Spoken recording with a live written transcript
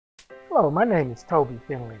Hello, my name is Toby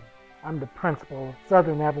Finley. I'm the principal of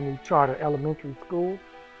Southern Avenue Charter Elementary School.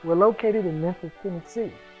 We're located in Memphis,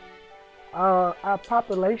 Tennessee. Our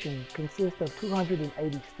population consists of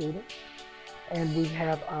 280 students, and we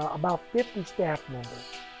have about 50 staff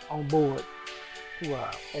members on board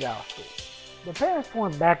at our school. The Parents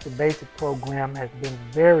Point Back to Basic program has been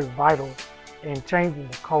very vital in changing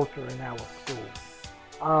the culture in our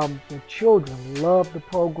school. The children love the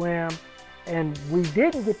program, and we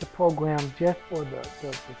didn't get the program just for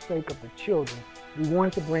the sake of the children. We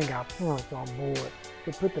wanted to bring our parents on board,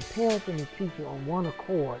 to put the parents and the teacher on one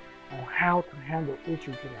accord on how to handle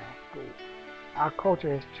issues in our school. Our culture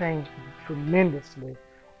has changed tremendously.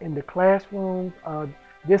 In the classrooms,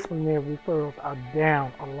 disciplinary referrals are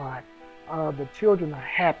down a lot. The children are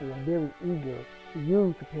happy and very eager to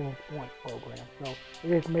use the Parents Point program. So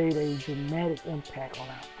it has made a dramatic impact on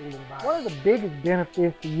our school environment. One of the biggest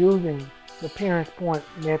benefits to using the Parents Point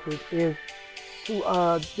method is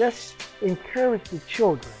to just encourage the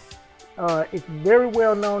children. It's very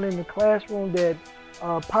well known in the classroom that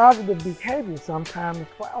positive behavior sometimes is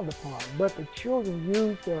frowned upon, but the children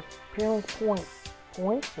use the Parents Point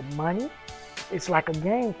points, the money. It's like a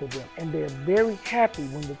game for them, and they're very happy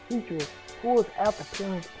when the teacher pulls out the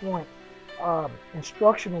Parents Point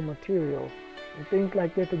instructional materials and things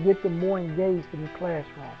like that to get them more engaged in the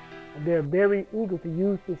classroom. And they're very eager to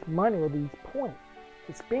use this money or these points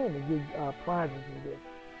to spend and get prizes in this.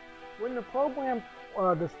 When the program,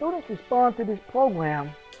 the students respond to this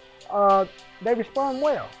program, they respond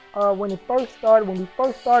well. When we first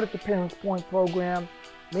started the Parents Point program,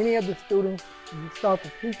 many of the students thought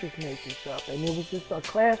the teachers made this up, and it was just a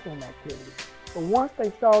classroom activity. But once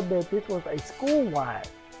they saw that this was a school-wide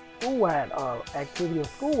activity or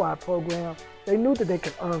school-wide program, they knew that they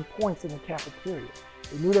could earn points in the cafeteria.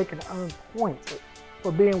 They knew they could earn points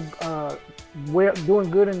for being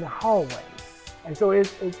doing good in the hallways. And so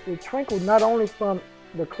it trickled not only from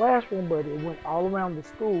the classroom, but it went all around the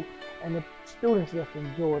school, and the students just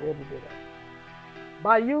enjoyed every bit of it.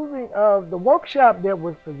 By using the workshop that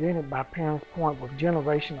was presented by Parents Point with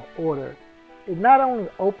generational order, it not only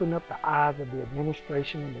opened up the eyes of the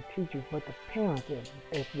administration and the teachers, but the parents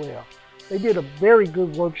as well. They did a very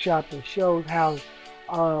good workshop that shows how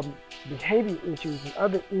behavior issues and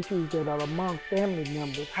other issues that are among family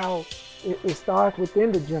members, how it starts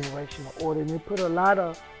within the generational order, and it put a lot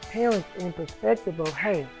of parents in perspective of,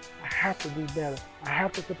 hey, I have to do better. I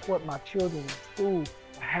have to support my children in school.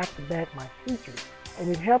 I have to back my teachers. And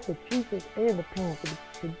it helped the teachers and the parents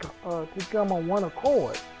to come on one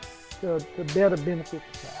accord to better benefit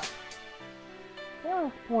the child.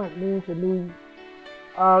 Parents Point means to me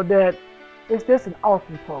that it's just an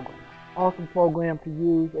awesome program to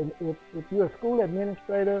use. And if you're a school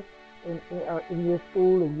administrator in your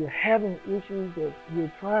school and you're having issues, that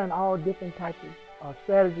you're trying all different types of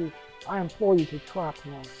strategies, I implore you to try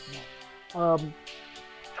Parents Point.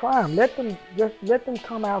 Try them. Let them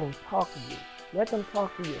come out and talk to you. Let them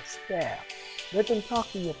talk to your staff. Let them talk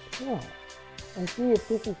to your parents and see if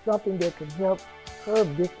this is something that can help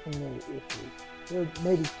curb disciplinary issues, to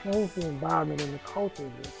maybe change the environment and the culture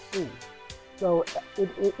of your school. So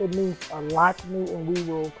it means a lot to me, and we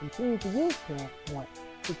will continue to use Parents Point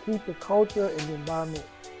to keep the culture and the environment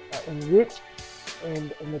enriched,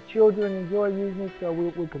 and the children enjoy using it, so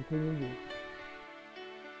we'll continue using it.